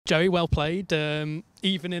Joey, well played.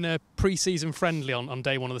 Even in a pre-season friendly on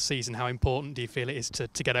day one of the season, how important do you feel it is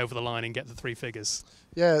to get over the line and get the three figures?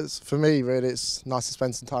 Yeah, for me, really, it's nice to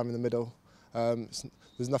spend some time in the middle.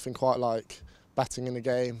 There's nothing quite like batting in a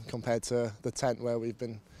game compared to the tent where we've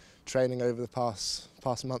been training over the past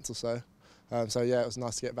month or so. So yeah, it was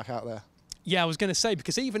nice to get back out there. Yeah, I was going to say,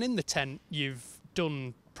 because even in the tent, you've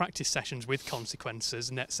done practice sessions with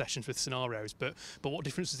consequences, net sessions with scenarios, but what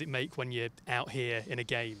difference does it make when you're out here in a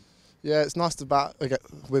game? Yeah, it's nice to bat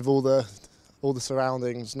with all the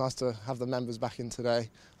surroundings. Nice to have the members back in today.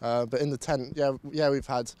 But in the tent, yeah, we've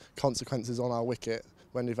had consequences on our wicket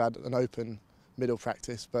when we've had an open middle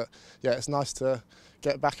practice. But yeah, it's nice to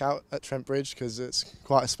get back out at Trent Bridge because it's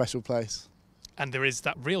quite a special place. And there is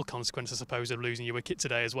that real consequence, I suppose, of losing your wicket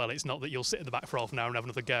today as well. It's not that you'll sit at the back for half an hour and have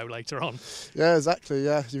another go later on. Yeah, exactly.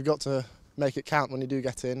 Yeah, you've got to make it count when you do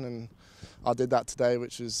get in, and I did that today,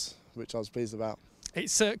 which I was pleased about.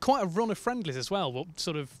 It's quite a run of friendlies as well. What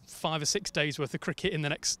sort of 5 or 6 days worth of cricket in the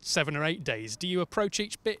next 7 or 8 days? Do you approach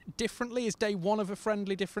each bit differently? Is day one of a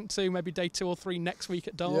friendly different to maybe day 2 or 3 next week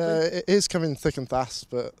at Derby? Yeah, it is coming thick and fast,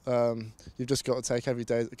 but you've just got to take every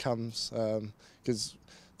day that comes because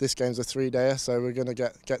this game's a 3-dayer, so we're going to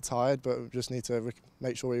get tired, but we just need to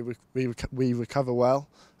make sure we recover well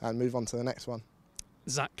and move on to the next one.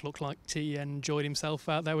 Zach looked like he enjoyed himself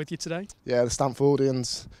out there with you today. Yeah, the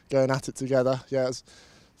Stamfordians going at it together. Yeah, it's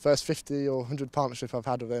first 50 or 100 partnership I've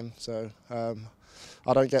had with him, so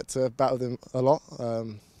I don't get to bat with him a lot,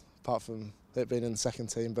 apart from it being in the second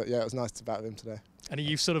team, but yeah, it was nice to bat with him today. And are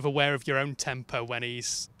you sort of aware of your own tempo when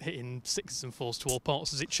he's hitting 6s and 4s to all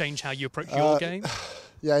parts? Does it change how you approach your game?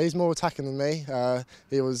 Yeah, he's more attacking than me.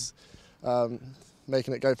 He was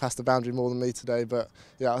making it go past the boundary more than me today, but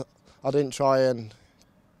yeah, I didn't try and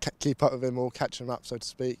keep up with him or catch him up, so to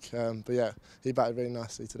speak. But yeah, he batted really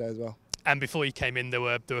nicely today as well. And before you came in, there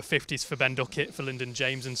were 50s for Ben Duckett, for Lyndon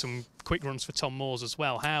James, and some quick runs for Tom Moores as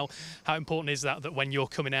well. How important is that when you're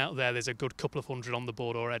coming out there's a good couple of 100 on the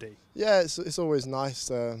board already? Yeah, it's always nice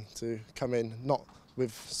to come in, not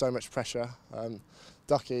with so much pressure.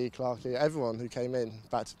 Ducky, Clarkey, everyone who came in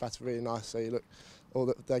batted really nice. So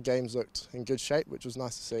their games looked in good shape, which was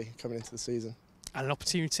nice to see coming into the season. And an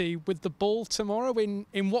opportunity with the ball tomorrow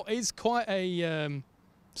in what is quite a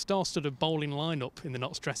star-studded bowling lineup in the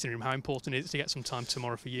Notts dressing room. How important is it to get some time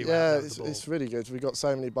tomorrow for you? Yeah, it's really good. We've got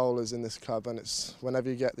so many bowlers in this club, and it's whenever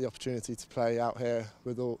you get the opportunity to play out here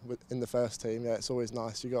in the first team, yeah, it's always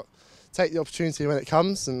nice. You got to take the opportunity when it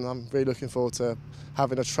comes, and I'm really looking forward to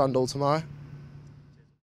having a trundle tomorrow.